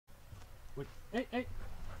Wait, hey, hey,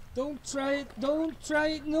 don't try it, don't try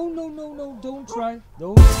it, no, no, no, no, don't try,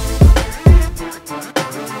 don't.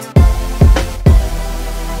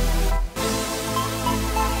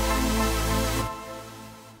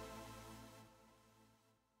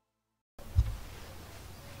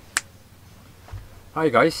 Hi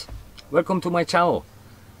guys, welcome to my channel.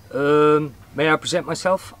 May I present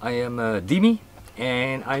myself? I am Dimi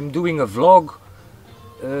and I'm doing a vlog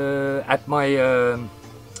at my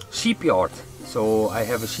sheep yard. So I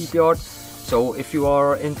have a sheep yard. So if you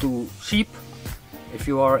are into sheep, if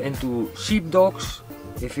you are into sheep dogs,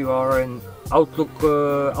 if you are in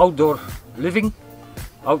outdoor living,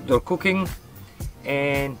 outdoor cooking,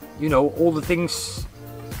 and you know all the things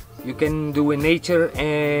you can do in nature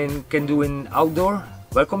and can do in outdoor,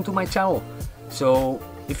 welcome to my channel. So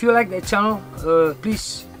if you like that channel,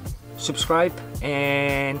 please subscribe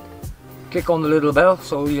and click on the little bell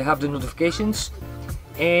so you have the notifications.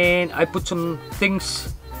 And I put some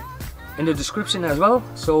things in the description as well.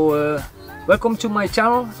 So welcome to my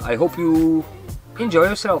channel. I hope you enjoy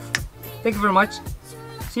yourself. Thank you very much.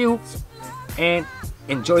 See you and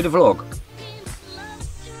enjoy the vlog.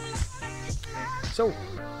 So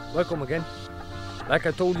welcome again. Like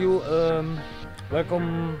I told you,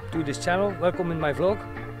 welcome to this channel, welcome in my vlog.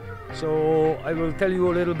 So I will tell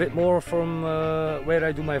you a little bit more from where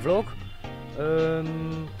I do my vlog.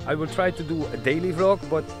 I will try to do a daily vlog,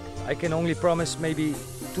 but I can only promise maybe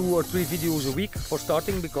 2 or 3 videos a week for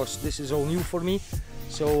starting, because this is all new for me.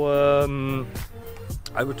 So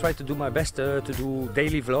I will try to do my best to do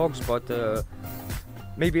daily vlogs, but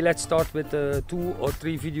maybe let's start with 2 or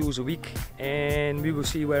 3 videos a week, and we will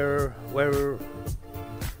see where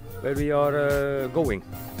we are going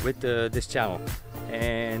with this channel,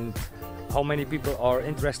 and how many people are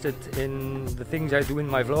interested in the things I do in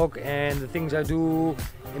my vlog and the things I do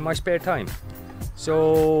in my spare time.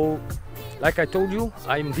 So like I told you,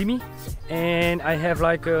 I'm Dimi and I have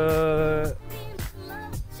like a,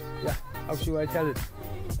 yeah, how should I tell it,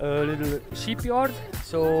 a little sheep yard.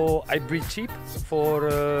 So I breed sheep for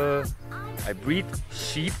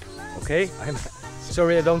okay. I'm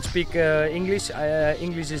sorry I don't speak English.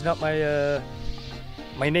 English is not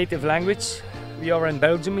my native language. We are in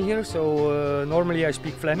Belgium here, so normally I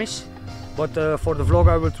speak Flemish, but for the vlog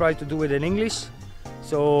I will try to do it in English,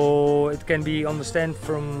 so it can be understood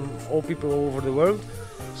from all people over the world.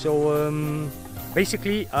 So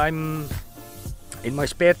basically, I'm in my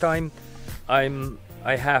spare time, I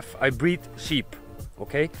breed sheep.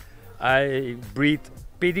 Okay, I breed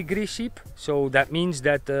pedigree sheep, so that means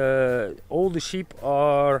that all the sheep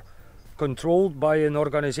are controlled by an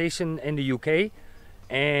organization in the UK.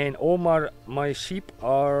 And all my sheep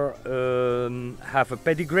are have a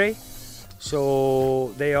pedigree,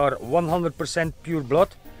 so they are 100% pure blood.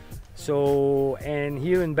 So, and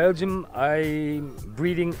here in Belgium I'm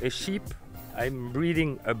breeding a sheep, I'm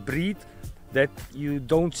breeding a breed that you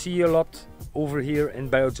don't see a lot over here in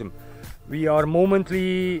Belgium. We are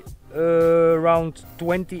momently around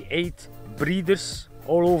 28 breeders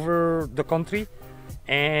all over the country,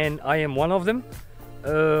 and I am one of them.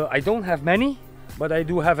 I don't have many, but I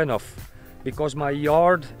do have enough, because my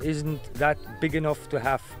yard isn't that big enough to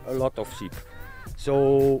have a lot of sheep.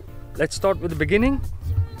 So let's start with the beginning.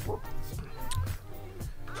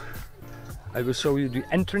 I will show you the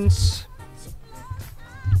entrance.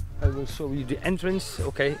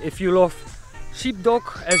 Okay, if you love sheepdog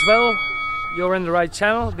as well, you're in the right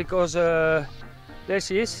channel, because there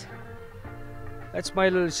she is. That's my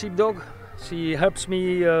little sheepdog. She helps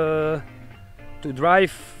me to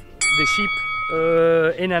drive the sheep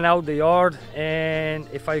in and out the yard, and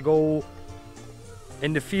if I go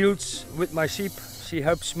in the fields with my sheep, she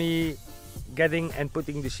helps me getting and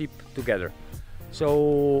putting the sheep together.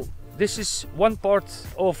 So this is one part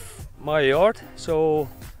of my yard, so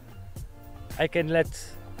I can let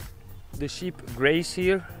the sheep graze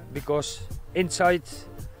here, because inside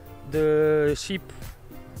the sheep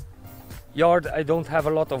yard I don't have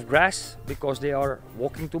a lot of grass, because they are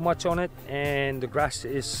walking too much on it, and the grass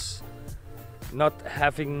is not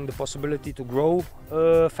having the possibility to grow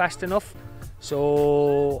fast enough.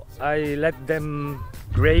 So I let them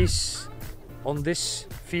graze on this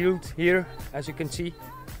field here, as you can see,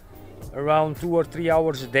 around 2 or 3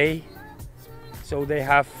 hours a day, so they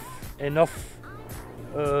have enough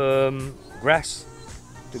grass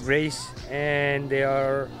to graze and they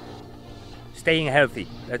are staying healthy,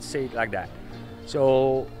 let's say it like that.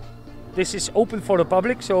 So this is open for the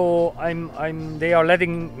public, so they are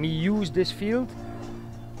letting me use this field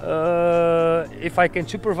if I can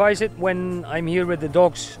supervise it when I'm here with the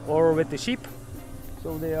dogs or with the sheep.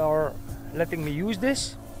 So they are letting me use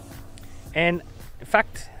this, and in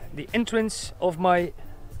fact The entrance of my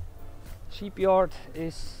sheep yard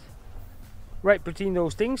is right between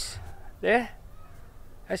those things there.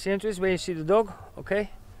 That's the entrance where you see the dog.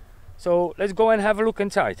 Okay, so let's go and have a look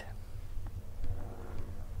inside.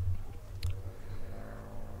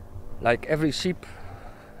 Like every sheep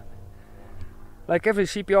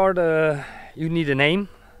yard, you need a name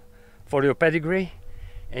for your pedigree,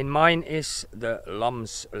 and mine is the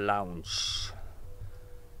Lamb's Lounge.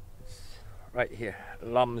 It's right here,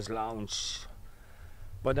 Lamb's Lounge.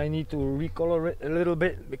 But I need to recolor it a little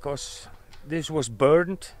bit because this was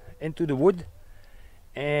burned into the wood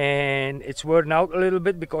and it's worn out a little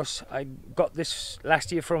bit because I got this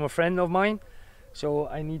last year from a friend of mine. So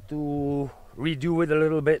I need to redo it a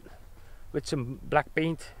little bit with some black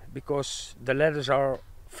paint because the leathers are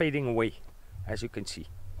fading away, as you can see.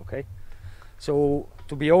 Okay, so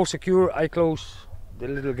to be all secure, I close the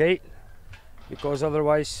little gate because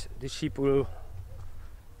otherwise the sheep will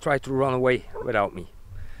try to run away without me.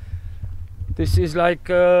 This is like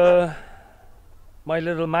my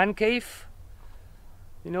little man cave.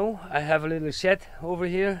 You know, I have a little shed over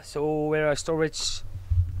here, so where I storage,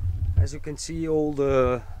 as you can see, all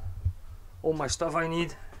my stuff I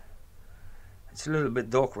need. It's a little bit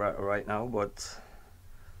dark right now, but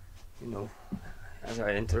you know, as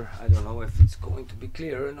I enter, I don't know if it's going to be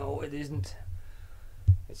clearer. No, it isn't.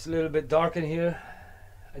 It's a little bit dark in here.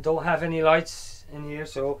 I don't have any lights in here,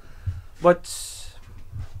 so, but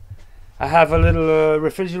I have a little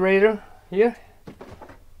refrigerator here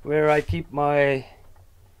where I keep my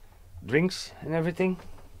drinks and everything,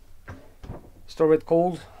 store it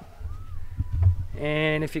cold.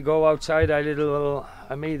 And if you go outside, I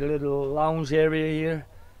made a little lounge area here,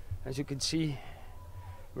 as you can see,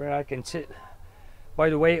 where I can sit. By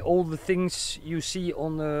the way, all the things you see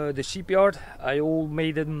on the sheepyard, I all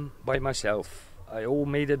made them by myself. I all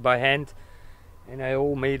made it by hand, and I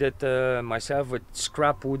all made it myself with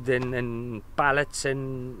scrap wood and pallets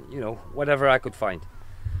and, you know, whatever I could find.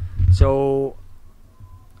 So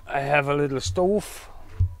I have a little stove,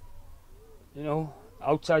 you know,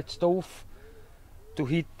 outside stove, to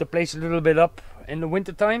heat the place a little bit up in the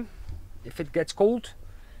winter time if it gets cold.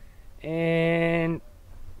 And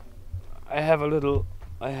I have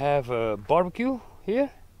a barbecue here,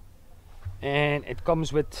 and it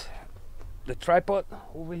comes with the tripod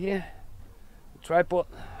over here. The tripod,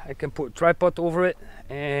 I can put a tripod over it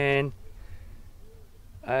and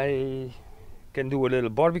I can do a little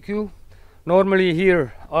barbecue. Normally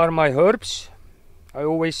here are my herbs. I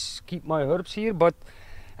always keep my herbs here, but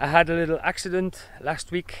I had a little accident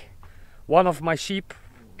last week. One of my sheep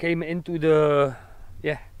came into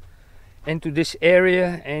this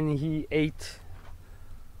area and he ate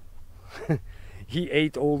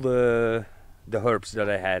all the herbs that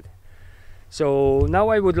I had. So now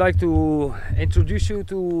I would like to introduce you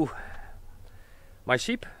to my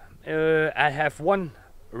sheep. I have one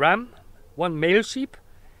ram, one male sheep,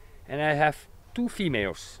 and I have two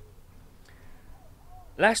females.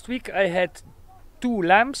 Last week I had two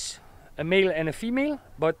lambs, a male and a female,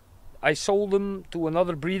 but I sold them to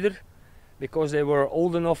another breeder because they were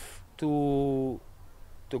old enough to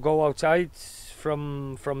go outside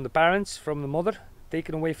from the parents, from the mother,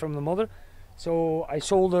 taken away from the mother. So I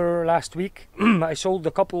sold her last week. I sold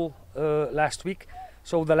the couple last week,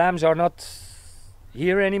 so the lambs are not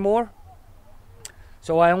here anymore.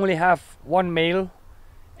 So I only have one male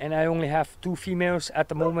and I only have two females at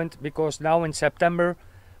the moment, because now in September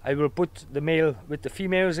I will put the male with the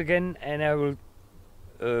females again, and I will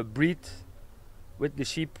breed with the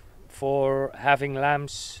sheep for having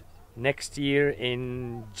lambs next year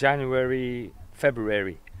in January,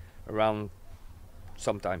 February, around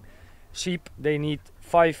sometime. Sheep, they need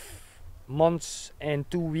 5 months and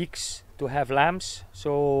 2 weeks to have lambs.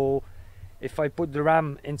 So if I put the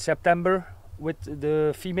ram in September with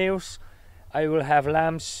the females, I will have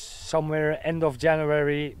lambs somewhere end of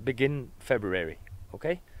January, begin February.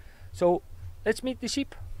 Okay, so let's meet the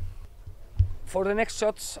sheep. For the next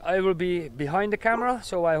shots I will be behind the camera,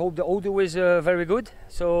 so I hope the audio is very good,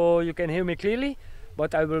 so you can hear me clearly,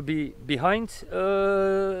 but I will be behind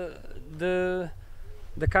the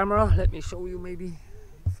camera. Let me show you, maybe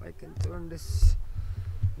if I can turn this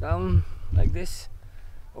down like this.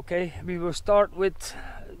 Okay, we will start with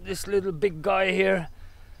this little big guy here.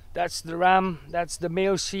 That's the ram, that's the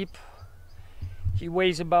male sheep. He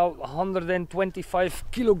weighs about 125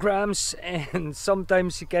 kilograms, and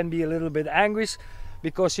sometimes he can be a little bit angry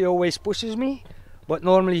because he always pushes me, but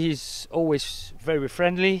normally he's always very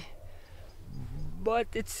friendly. But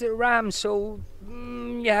it's a ram, so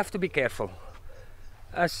you have to be careful.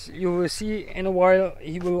 As you will see in a while,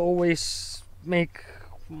 he will always make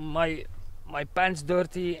my my pants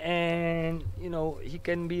dirty, and you know, he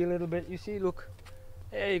can be a little bit, you see, look,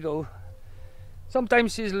 there you go.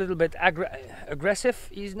 Sometimes he's a little bit aggressive.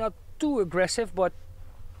 He's not too aggressive, but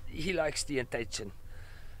he likes the attention,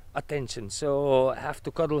 so I have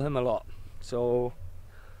to cuddle him a lot. So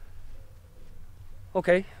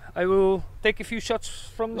okay, I will take a few shots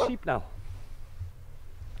from the sheep now.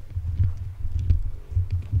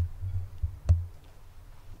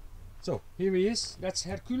 So here he is. That's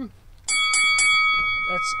Hercule.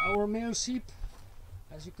 That's our male sheep.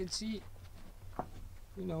 As you can see,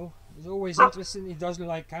 you know, he's always interested. He doesn't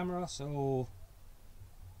like camera, so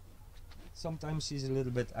sometimes he's a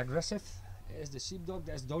little bit aggressive. There's the sheepdog.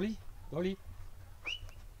 That's Dolly. Dolly.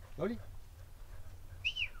 Dolly.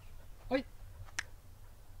 Oi.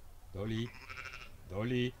 Dolly.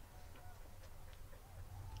 Dolly.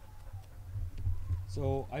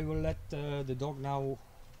 So I will let the dog now.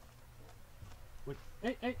 Wait.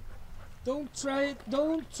 Hey, hey. Don't try it.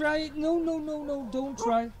 Don't try it. No, no, no, no. Don't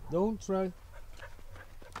try. Don't try.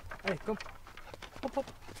 Hey, come. Hop,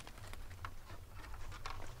 hop.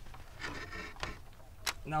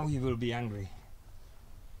 Now he will be angry.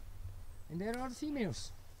 And there are the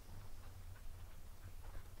females.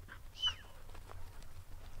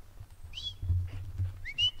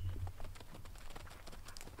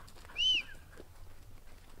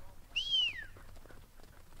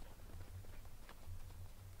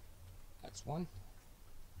 That's one.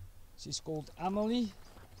 She's called Amelie.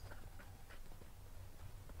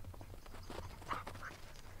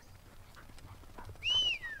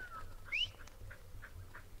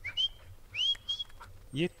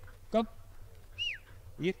 Here, come.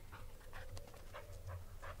 Here.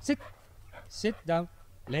 Sit. Sit down.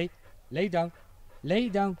 Lay down. Lay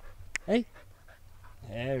down. Hey.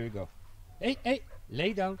 There we go. Hey, hey.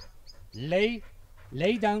 Lay down. Lay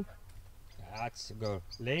down. That's a girl.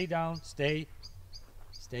 Lay down. Stay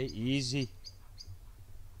easy.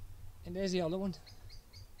 And there's the other one.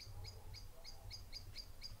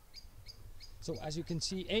 So as you can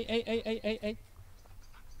see, hey.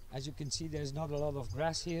 As you can see, there's not a lot of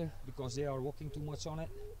grass here because they are walking too much on it.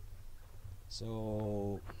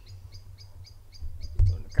 So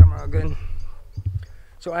turn the camera again.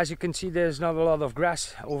 So as you can see, there's not a lot of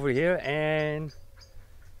grass over here, and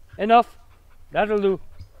enough. That'll do.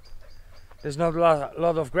 There's not a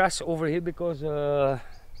lot of grass over here because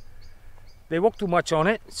they walk too much on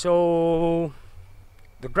it. So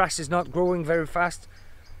the grass is not growing very fast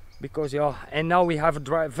because and now we have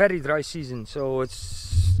a very dry season. So it's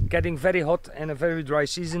getting very hot and a very dry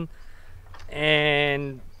season,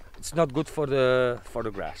 and it's not good for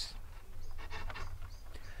the grass.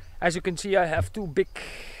 As you can see, I have two big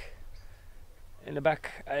in the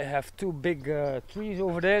back. I have two big trees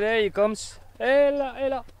over there. There he comes. Ella,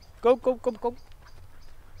 Ella. Go.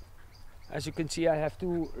 As you can see, I have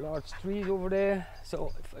two large trees over there.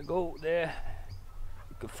 So if I go there,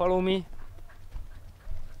 you can follow me.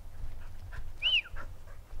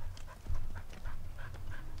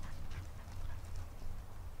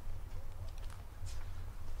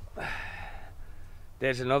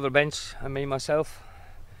 There's another bench I made myself,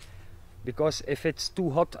 because if it's too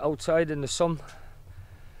hot outside in the sun,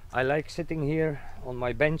 I like sitting here on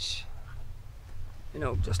my bench, you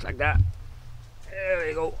know, just like that. There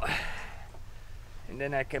we go. And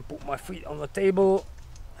then I can put my feet on the table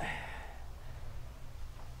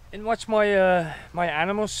and watch my my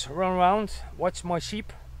animals run around, watch my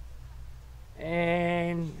sheep.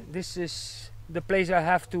 And this is the place I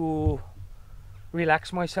have to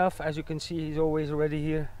relax myself. As you can see, he's always already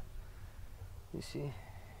here. You see,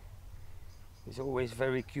 he's always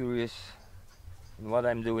very curious in what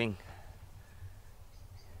I'm doing.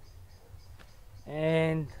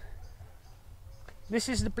 And this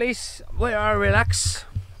is the place where I relax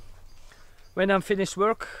when I'm finished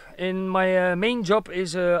work. And my main job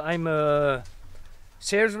is I'm a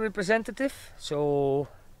sales representative, so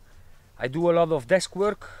I do a lot of desk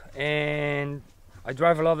work and I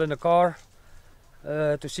drive a lot in the car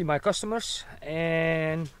to see my customers.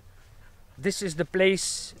 And this is the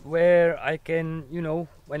place where I can, you know,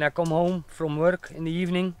 when I come home from work in the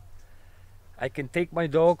evening, I can take my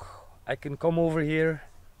dog, I can come over here,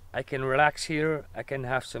 I can relax here, I can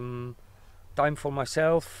have some time for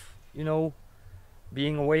myself, you know,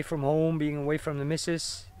 being away from home, being away from the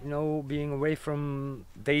missus, you know, being away from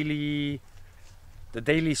the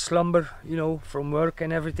daily slumber, you know, from work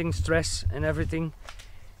and everything, stress and everything.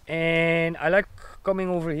 And I like coming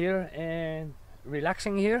over here and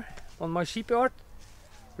relaxing here on my sheep yard,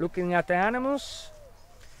 looking at the animals,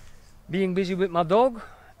 being busy with my dog,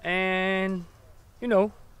 and, you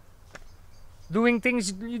know, doing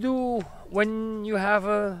things you do when you have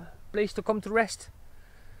a place to come to rest.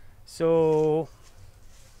 So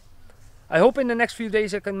I hope in the next few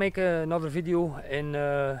days I can make another video in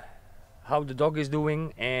how the dog is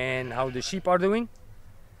doing and how the sheep are doing,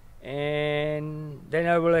 and then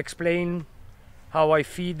I will explain how I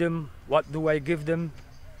feed them, what do I give them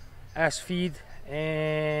as feed,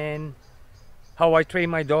 and how I train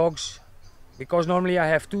my dogs, because normally I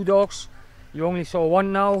have 2 dogs. You only saw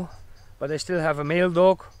 1 now, but I still have a male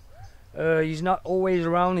dog. He's not always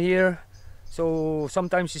around here, so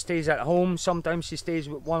sometimes he stays at home, sometimes he stays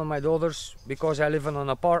with one of my daughters, because I live in an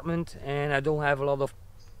apartment and I don't have a lot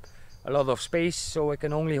of space, so I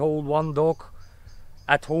can only hold 1 dog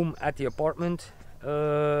at home at the apartment.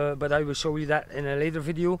 But I will show you that in a later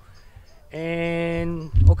video.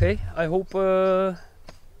 And okay, I hope for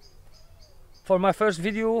my first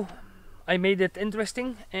video I made it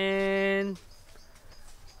interesting, and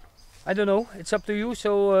I don't know, it's up to you.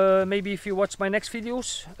 So maybe if you watch my next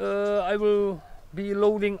videos, I will be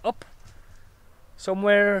loading up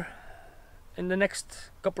somewhere in the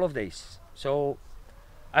next couple of days. So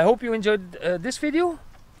I hope you enjoyed this video,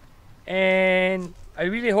 and I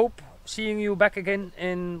really hope seeing you back again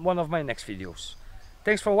in one of my next videos.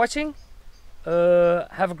 Thanks for watching.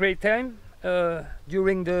 Have a great time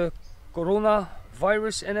during the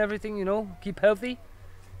coronavirus and everything, you know, keep healthy,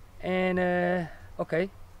 and okay,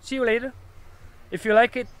 see you later. If you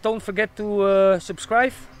like it, don't forget to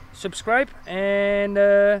subscribe, and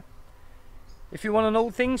if you want to know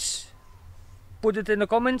things, put it in the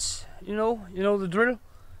comments, you know the drill.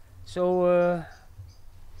 So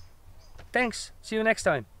thanks, see you next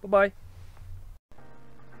time, bye bye.